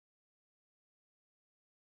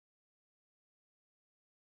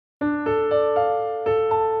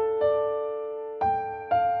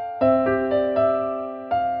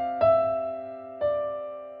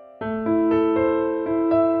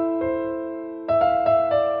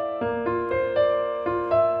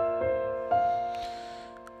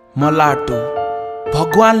म लाटो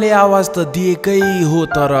भगवानले आवाज त दिएकै हो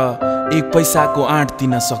तर एक पैसाको आँट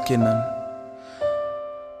दिन सकेनन्।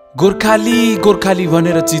 गोर्खाली गोर्खाली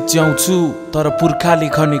भनेर चिच्याउँछु तर पुर्खाले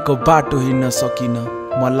खनेको बाटो हिँड्न सकिन।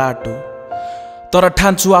 म लाटो तर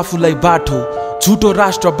ठान्छु आफूलाई बाटो। झुटो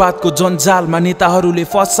राष्ट्रवादको जन्जालमा नेताहरूले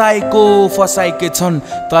फसाएकै छन्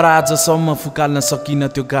तर आजसम्म फुकाल्न सकिन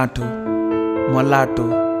त्यो गाँठो। म लाटो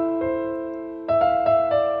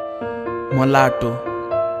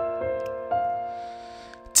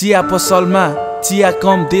चिया पसलमा चिया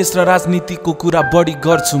कम देश र राजनीतिको कुरा बढी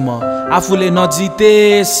गर्छु म। आफूले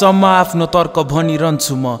नजितेसम्म आफ्नो तर्क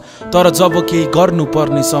भनिरहन्छु म। तर जब केही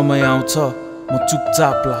गर्नुपर्ने समय आउँछ म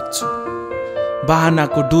चुपचाप लाग्छु,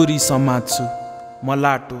 बाहनाको डोरी समात्छु। म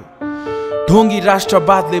लाटो ढोंगी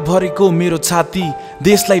राष्ट्रवादले भरेको मेरो छाती।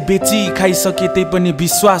 देशलाई बेची खाइसके त्यही पनि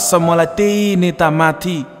विश्वास छ मलाई त्यही नेता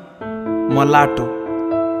माथि। म लाटो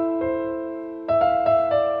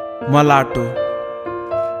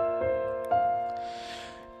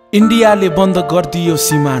इन्डियाले बन्द गरिदियो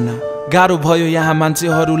सिमाना। गाह्रो भयो यहाँ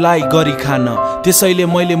मान्छेहरूलाई गरी खान। त्यसैले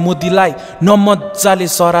मैले मोदीलाई नमजाले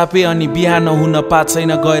सरापे अनि बिहान हुन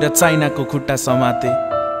पाछैन गएर चाइनाको खुट्टा समाते।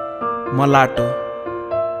 म लाटो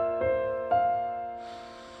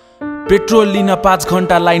पेट्रोल लिन 5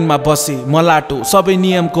 घण्टा लाइनमा बसे। म लाटो सबै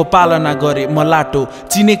नियमको पालना गरे। म लाटो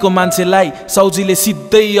चिनेको मान्छेलाई साउजीले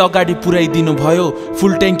सिधै अगाडि पुर्याइदिनु भयो।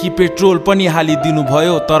 फुल ट्याङ्की पेट्रोल पनि हालिदिनु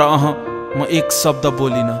भयो तर म एक शब्द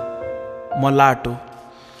बोलिन। म लाटो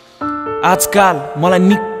आजकाल मलाई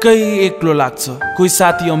निकै एक्लो लाग्छ। कोही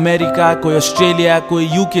साथी अमेरिका, कोही अस्ट्रेलिया, कोही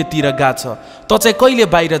युके तिर गएको छ। त चाहिँ कहिले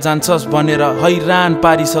बाहिर जान्छस् भनेर हैरान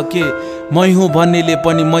पारिसके। मै हुँ भन्नेले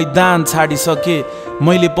पनि मैदान छाडिसके।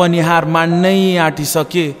 मैले पनि हार मान्नै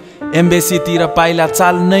आँटिसके। एम्बेसीतिर पाइला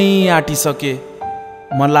चाल्नै आँटिसके।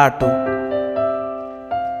 म लाटो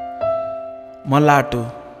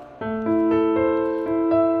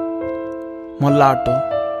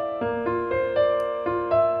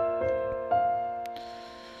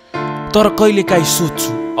तर कहिलेकाहीँ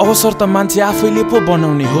सोच्छु अवसर त मान्छे आफैले पो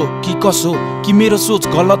बनाउने हो कि कसो, कि मेरो सोच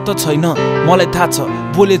गलत त छैन। मलाई थाहा छ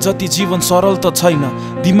बोले जति जीवन सरल त छैन।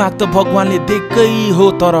 दिमाग त भगवानले दिएकै हो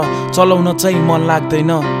तर चलाउन चाहिँ मन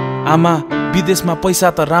लाग्दैन। आमा विदेशमा पैसा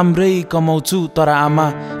त राम्रै कमाउँछु तर आमा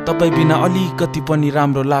तपाईँ बिना अलिकति पनि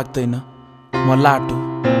राम्रो लाग्दैन। म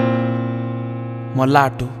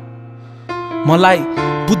लाटो मलाई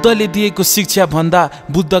बुद्धले दिएको शिक्षा भन्दा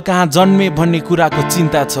बुद्ध कहाँ जन्मे भन्ने कुराको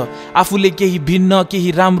चिन्ता छ। आफूले केही भिन्न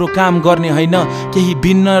केही राम्रो काम गर्ने होइन, केही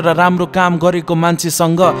भिन्न र राम्रो काम गरेको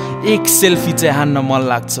मान्छेसँग एक सेल्फी चाहिँ हान्न मन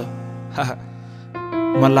लाग्छ।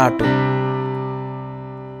 म लाटो